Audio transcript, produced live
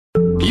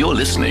You're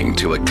listening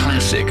to a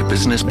classic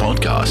business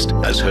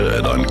podcast as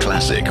heard on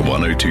Classic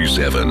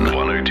 102.7.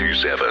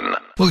 102.7.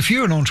 Well, if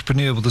you're an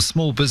entrepreneur with a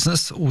small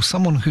business or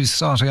someone who's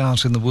starting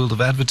out in the world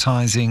of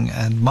advertising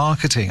and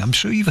marketing, I'm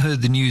sure you've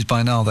heard the news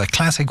by now that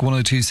Classic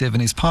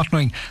 102.7 is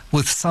partnering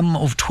with Sum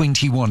of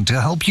 21 to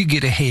help you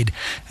get ahead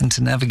and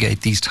to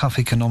navigate these tough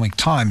economic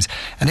times.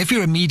 And if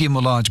you're a medium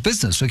or large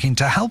business looking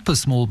to help a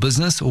small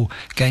business or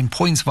gain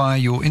points via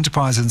your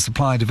enterprise and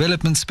supply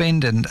development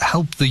spend and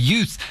help the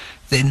youth,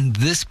 then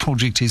this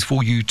project is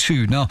for you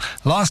too. Now,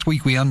 last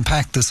week we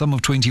unpacked the Sum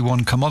of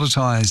 21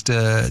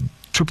 commoditized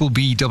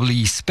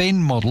BBBEE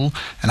spend model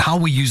and how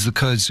we use the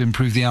codes to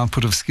improve the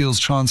output of skills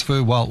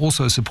transfer while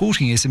also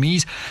supporting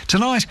SMEs.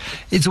 Tonight,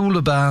 it's all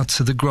about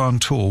the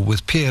Grand Tour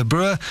with Pierre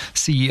Brewer,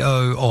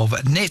 CEO of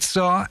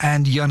Netstar,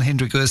 and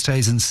Jan-Hendrik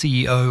Oosthuizen,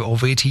 CEO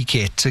of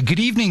Etiquette. Good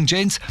evening,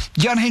 gents.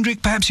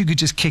 Jan-Hendrik, perhaps you could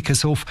just kick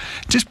us off.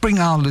 Just bring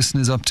our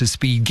listeners up to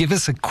speed. Give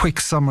us a quick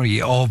summary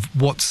of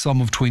what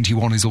Sum of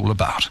 21 is all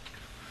about.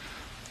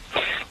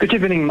 Good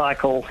evening,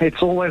 Michael.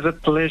 It's always a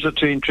pleasure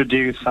to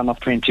introduce Sum of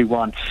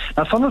 21.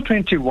 Now, Sum of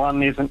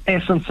 21 is, in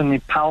essence, an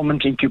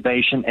empowerment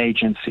incubation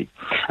agency.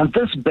 And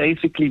this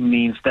basically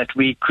means that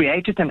we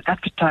created an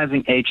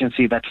advertising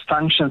agency that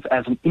functions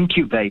as an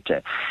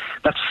incubator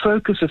that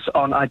focuses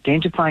on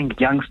identifying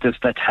youngsters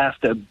that have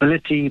the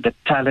ability, the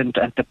talent,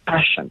 and the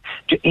passion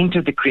to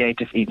enter the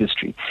creative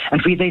industry.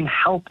 And we then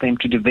help them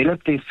to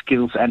develop their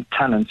skills and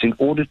talents in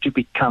order to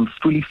become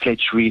fully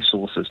fledged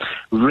resources,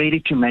 ready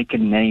to make a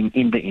name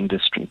in the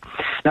industry.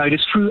 Now, it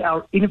is through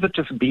our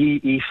innovative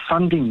BEE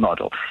funding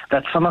model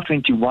that Sum of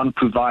 21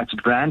 provides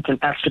brand and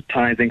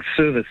advertising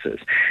services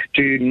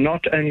to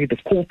not only the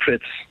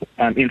corporates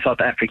in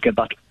South Africa,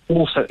 but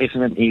also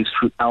SMEs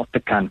throughout the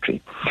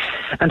country.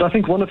 And I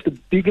think one of the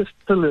biggest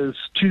pillars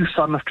to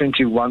Sum of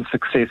 21's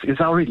success is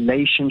our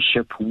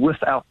relationship with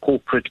our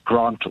corporate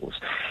grantors.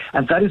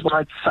 And that is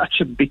why it's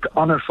such a big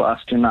honor for us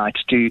tonight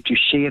to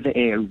share the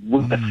air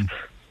with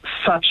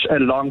such a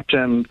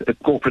long-term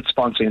corporate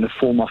sponsor in the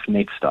form of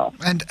Netstar.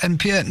 And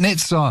Pierre,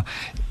 Netstar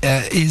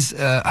is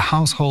a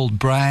household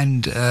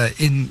brand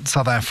in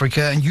South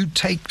Africa, and you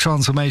take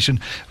transformation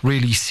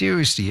really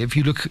seriously. If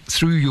you look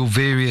through your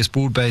various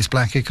broad-based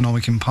black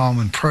economic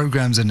empowerment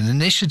programs and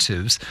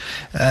initiatives,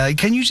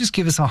 can you just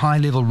give us a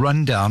high-level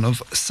rundown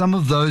of some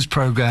of those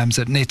programs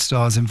that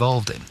Netstar is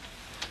involved in?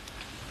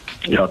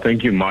 Yeah,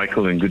 thank you,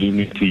 Michael, and good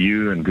evening to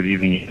you, and good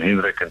evening,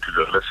 Hendrik, and to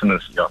the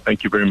listeners. Yeah,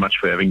 thank you very much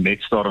for having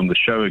Netstar on the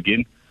show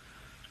again.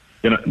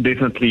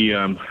 Definitely,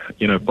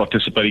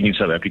 participating in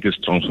South Africa's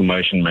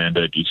transformation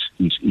mandate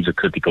is a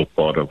critical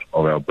part of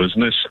our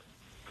business.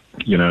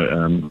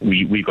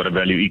 We got a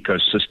value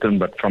ecosystem,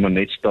 but from a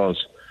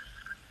Netstar's,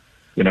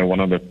 one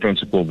of the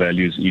principal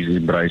values is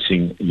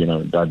embracing,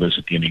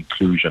 diversity and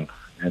inclusion,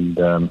 and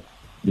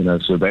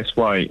so that's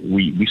why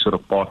we sort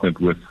of partnered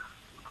with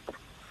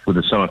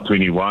the Sum of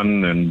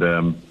 21,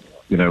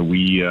 and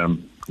we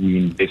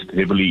invest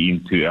heavily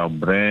into our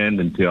brand,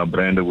 into our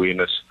brand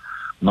awareness,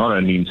 not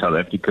only in South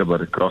Africa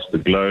but across the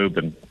globe,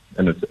 and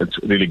it's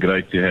really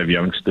great to have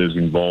youngsters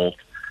involved,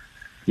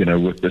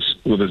 with this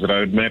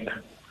roadmap.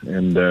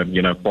 And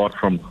apart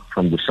from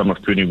the Sum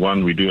of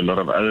 21, we do a lot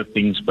of other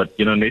things, but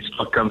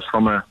Netstar comes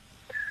from a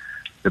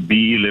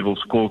BE level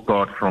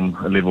scorecard from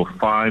a level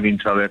 5 in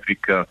South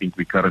Africa. I think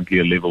we're currently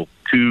a level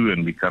 2,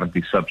 and we're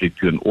currently subject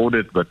to an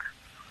audit, but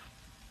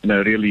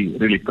really,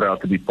 really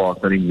proud to be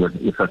partnering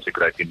with such a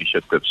great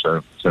initiative.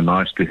 So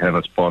nice to have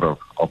as part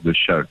of this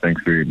show.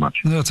 Thanks very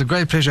much. No, it's a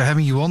great pleasure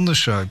having you on the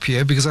show,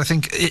 Pierre, because I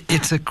think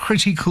it's a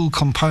critical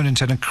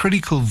component and a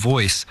critical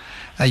voice.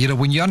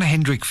 When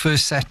Jan-Hendrik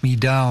first sat me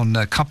down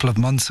a couple of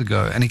months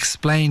ago and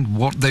explained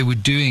what they were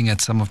doing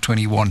at Sum of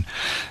 21,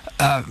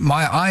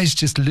 my eyes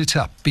just lit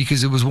up,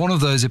 because it was one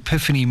of those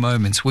epiphany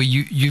moments where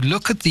you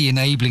look at the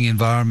enabling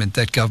environment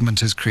that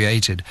government has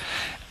created,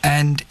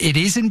 and it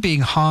isn't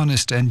being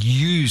harnessed and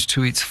used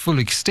to its full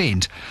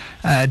extent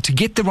to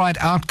get the right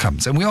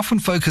outcomes. And we often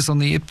focus on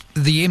the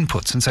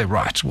inputs and say,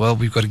 right, well,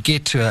 we've got to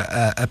get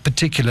to a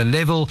particular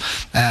level,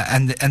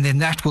 and then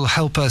that will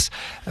help us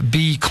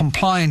be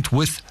compliant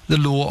with the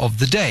law of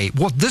the day.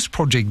 What this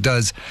project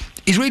does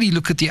is really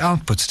look at the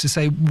outputs to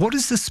say, what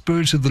is the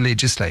spirit of the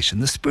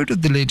legislation? The spirit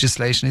of the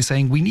legislation is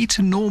saying we need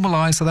to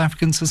normalize South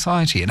African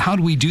society. And how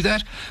do we do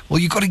that? Well,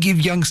 you've got to give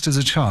youngsters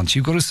a chance.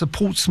 You've got to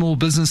support small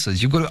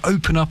businesses. You've got to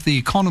open up the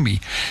economy.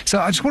 So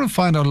I just want to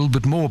find out a little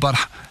bit more about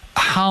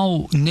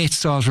how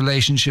Netstar's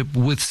relationship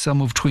with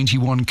Sum of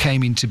 21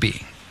 came into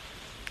being.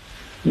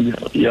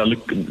 Yeah,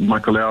 look,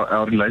 Michael,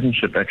 our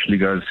relationship actually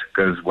goes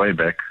way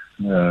back.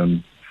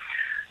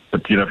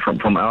 But,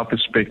 from our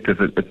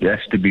perspective, it has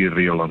to be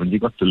real. I mean,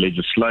 you've got the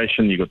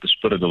legislation, you've got the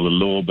spirit of the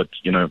law, but,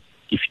 if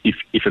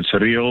it's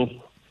real,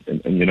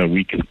 and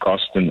we can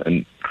cost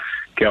and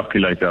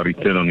calculate our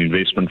return on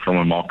investment from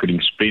a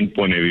marketing spend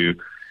point of view,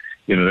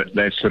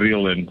 that's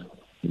real. And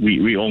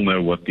we all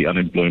know what the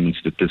unemployment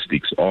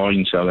statistics are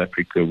in South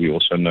Africa. We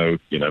also know,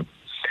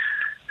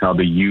 how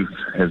the youth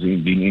has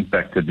been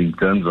impacted in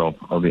terms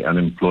of the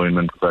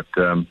unemployment. But,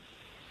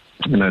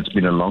 it's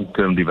been a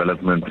long-term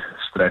development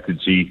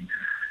strategy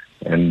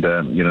and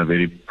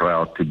very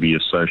proud to be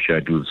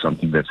associated with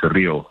something that's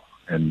real.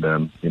 And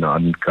I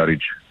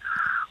encourage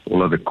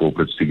all other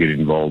corporates to get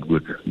involved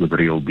with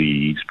real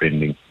BE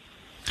spending.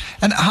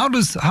 And how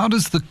does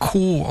the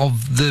core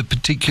of the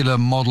particular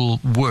model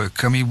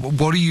work? I mean,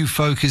 what are you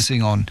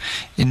focusing on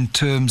in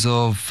terms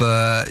of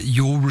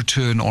your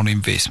return on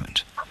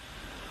investment?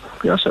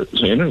 Yeah, so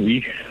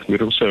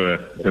we're also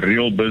a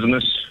real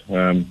business.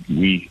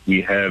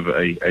 We have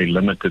a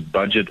limited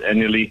budget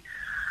annually.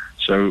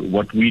 So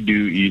what we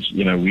do is,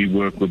 we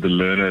work with the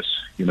learners,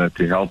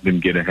 to help them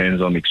get a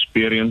hands-on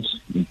experience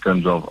in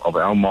terms of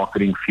our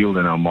marketing field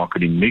and our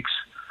marketing mix.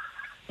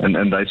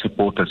 And they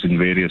support us in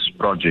various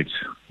projects.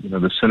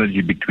 The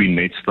synergy between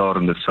Netstar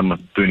and the Summer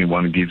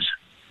 21 gives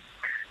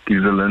the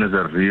learners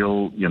a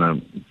real,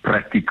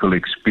 practical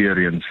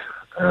experience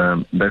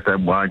that they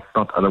might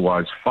not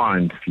otherwise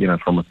find,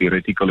 from a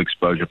theoretical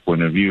exposure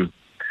point of view.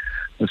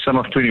 The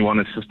Summer 21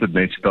 assisted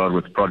Netstar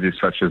with projects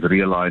such as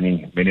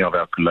realigning many of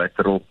our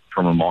collateral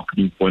from a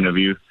marketing point of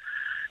view.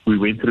 We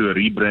went through a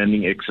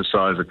rebranding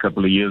exercise a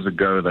couple of years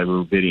ago. They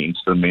were very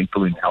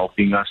instrumental in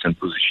helping us and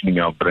positioning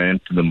our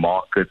brand to the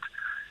market,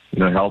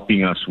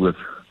 helping us with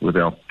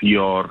our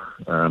PR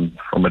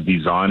from a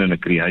design and a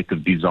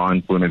creative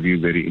design point of view,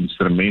 very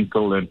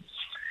instrumental. And,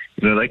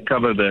 they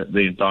cover the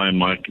entire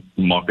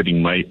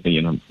marketing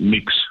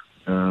mix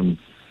from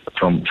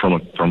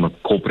a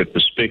corporate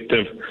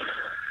perspective.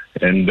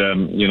 And,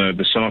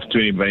 the Son of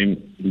 20,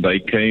 they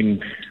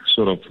became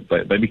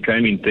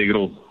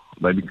integral.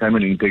 They became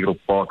an integral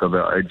part of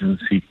our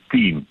agency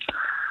team.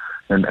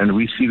 And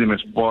we see them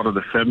as part of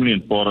the family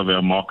and part of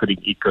our marketing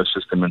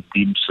ecosystem and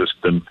team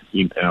system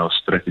in our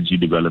strategy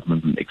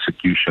development and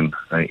execution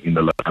in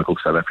the local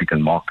South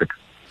African market.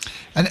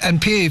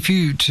 And Pierre, if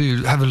you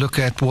to have a look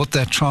at what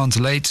that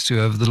translates to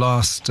over the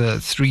last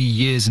 3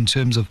 years in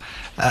terms of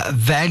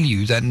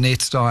value that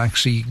Netstar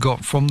actually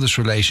got from this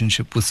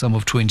relationship with Sum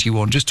of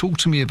 21, just talk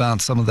to me about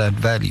some of that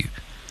value.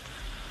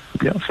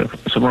 Yeah, so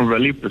from a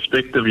value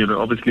perspective,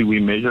 obviously we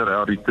measure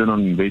our return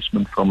on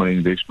investment from an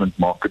investment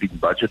marketing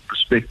budget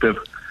perspective.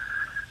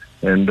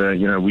 And,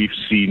 we've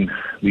seen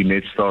the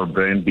Netstar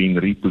brand being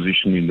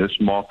repositioned in this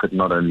market,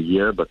 not only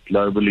here, but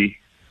globally.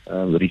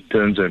 The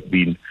returns have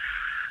been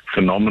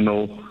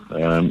phenomenal.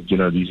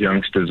 These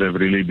youngsters have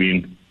really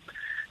been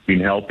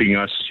helping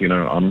us.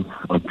 I'm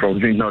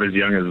probably not as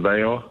young as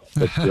they are,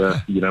 but,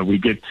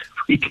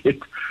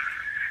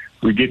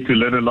 we get to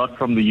learn a lot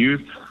from the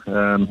youth.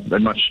 They're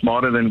much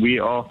smarter than we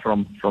are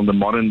from the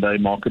modern day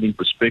marketing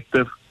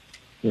perspective.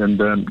 And,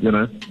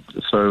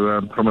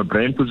 so from a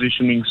brand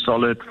positioning,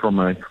 solid, from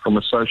a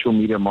social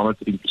media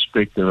monitoring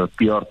perspective, a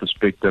PR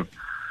perspective,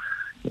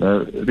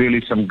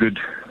 really some good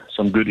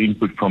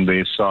input from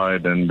their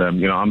side. And,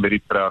 I'm very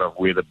proud of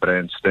where the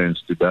brand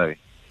stands today.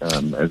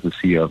 As the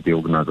CEO of the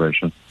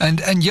organization.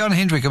 And Jan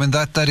Hendrik, I mean,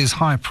 that is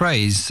high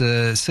praise.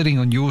 Sitting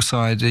on your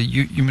side,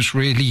 you must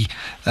really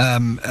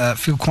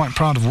feel quite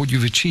proud of what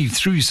you've achieved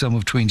through Sum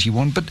of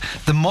 21. But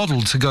the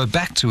model, to go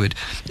back to it,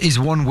 is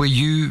one where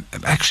you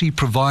actually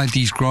provide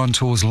these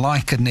grantors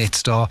like a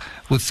Netstar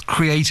with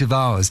creative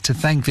hours to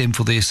thank them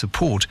for their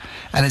support.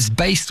 And it's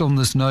based on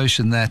this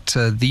notion that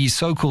these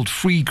so-called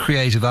free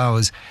creative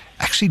hours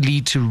actually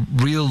lead to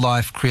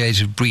real-life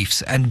creative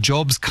briefs and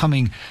jobs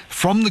coming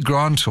from the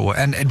grantor.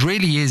 And it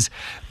really is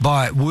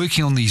by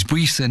working on these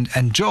briefs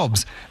and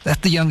jobs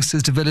that the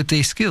youngsters develop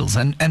their skills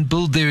and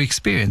build their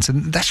experience.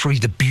 And that's really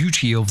the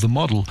beauty of the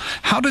model.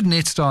 How did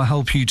Netstar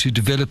help you to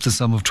develop the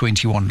Sum of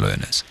 21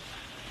 learners?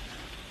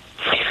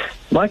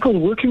 Michael,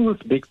 working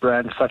with big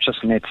brands such as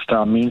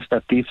Netstar means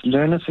that these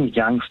learners and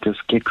youngsters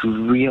get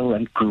real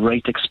and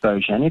great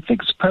exposure. And it's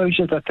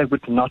exposure that they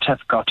would not have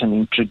gotten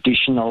in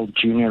traditional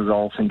junior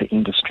roles in the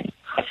industry.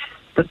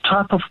 The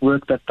type of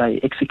work that they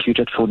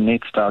executed for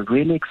Netstar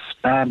really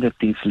expanded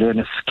these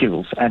learners'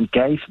 skills and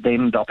gave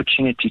them the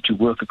opportunity to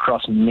work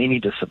across many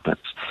disciplines.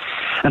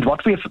 And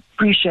what we have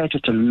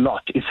appreciated a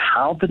lot is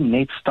how the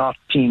Netstar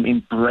team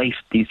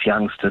embraced these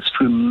youngsters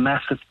through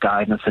massive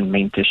guidance and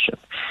mentorship.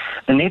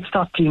 The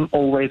Netstar team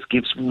always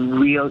gives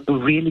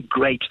really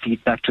great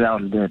feedback to our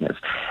learners,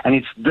 and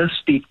it's this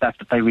feedback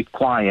that they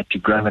require to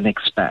grow and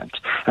expand.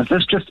 And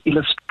this just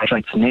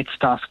illustrates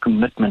Netstar's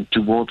commitment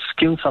towards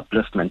skills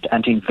upliftment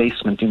and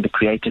investment in the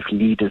creative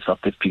leaders of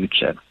the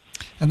future.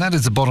 And that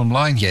is the bottom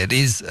line here. It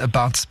is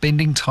about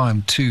spending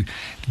time to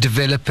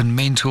develop and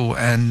mentor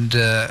and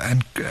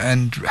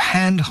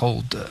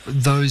handhold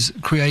those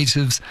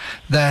creatives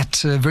that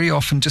very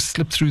often just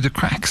slip through the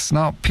cracks.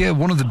 Now, Pierre,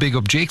 one of the big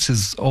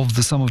objectives of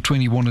the Sum of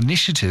 21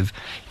 initiative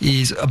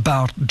is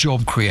about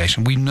job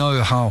creation. We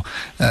know how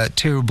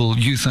terrible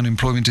youth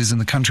unemployment is in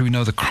the country. We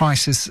know the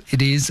crisis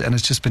it is, and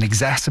it's just been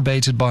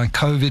exacerbated by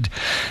COVID.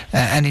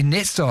 And in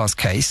Netstar's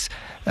case,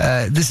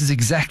 this is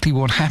exactly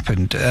what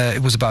happened.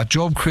 It was about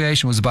job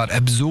creation, it was about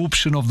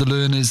absorption of the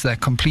learners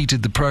that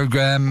completed the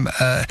program.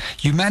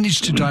 You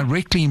managed to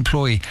directly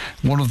employ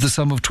one of the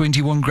Sum of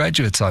 21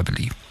 graduates, I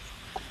believe.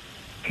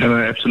 No,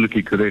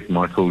 absolutely correct,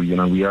 Michael.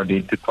 We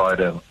identified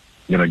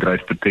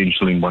great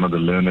potential in one of the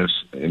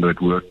learners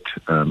that worked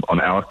on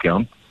our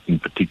account. In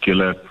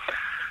particular,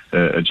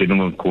 a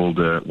gentleman called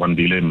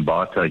Wandile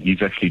Mbata.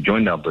 He's actually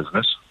joined our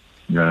business,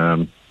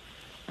 and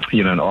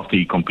after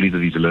he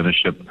completed his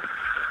learnership,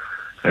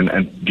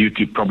 and due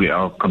to probably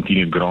our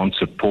continued grant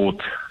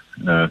support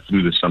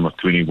through the summer of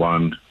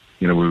 21,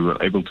 we were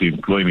able to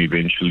employ him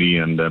eventually,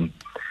 and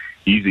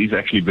he's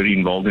actually very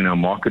involved in our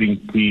marketing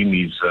team.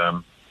 He's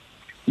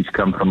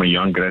come from a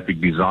young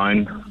graphic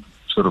design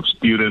sort of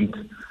student,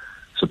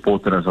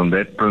 supported us on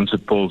that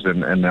principles,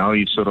 and now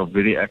he's sort of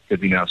very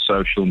active in our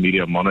social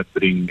media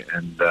monitoring,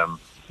 and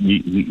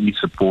he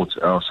supports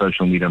our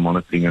social media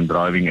monitoring and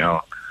driving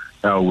our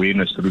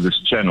awareness through this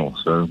channel.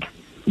 So,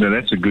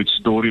 that's a good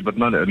story, but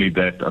not only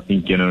that, I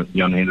think, Jan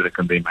Hendrik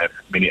and them have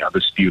many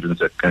other students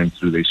that came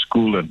through their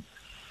school and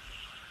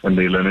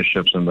their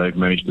learnerships, and they've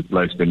managed to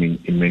place them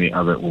in many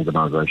other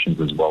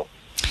organizations as well.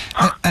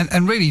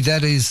 And really,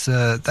 that is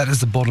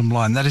the bottom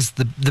line. That is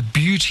the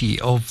beauty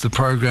of the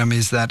program,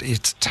 is that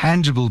it's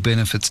tangible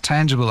benefits,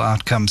 tangible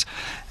outcomes,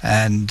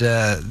 and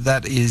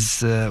that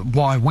is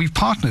why we've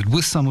partnered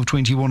with Sum of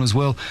 21 as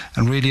well,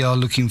 and really are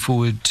looking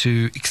forward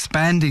to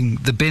expanding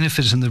the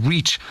benefit and the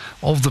reach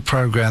of the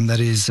program that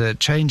is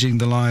changing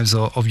the lives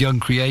of young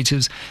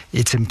creatives.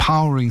 It's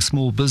empowering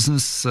small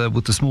business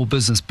with the Small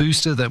Business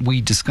Booster that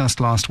we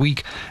discussed last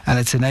week, and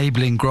it's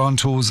enabling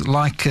grantors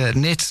like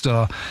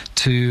Netstar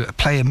to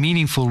play a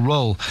meaningful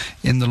role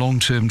in the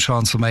long-term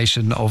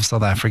transformation of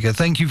South Africa.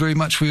 Thank you very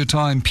much for your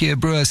time, Pierre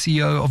Brewer,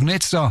 CEO of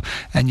Netstar,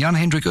 and Jan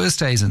Hendrik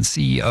Oosthuizen,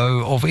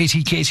 CEO of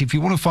Etiquette. If you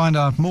want to find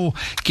out more,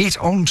 get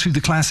onto the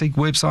Classic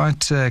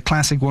website,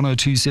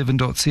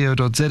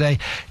 classic1027.co.za.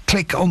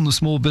 Click on the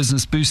Small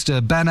Business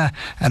Booster banner,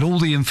 and all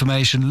the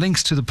information,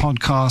 links to the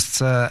podcasts,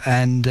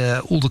 and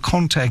all the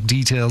contact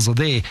details are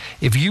there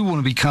if you want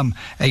to become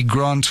a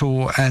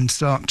grantor and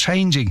start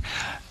changing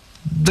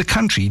the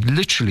country,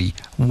 literally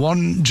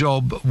one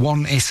job,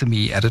 one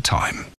SME at a time.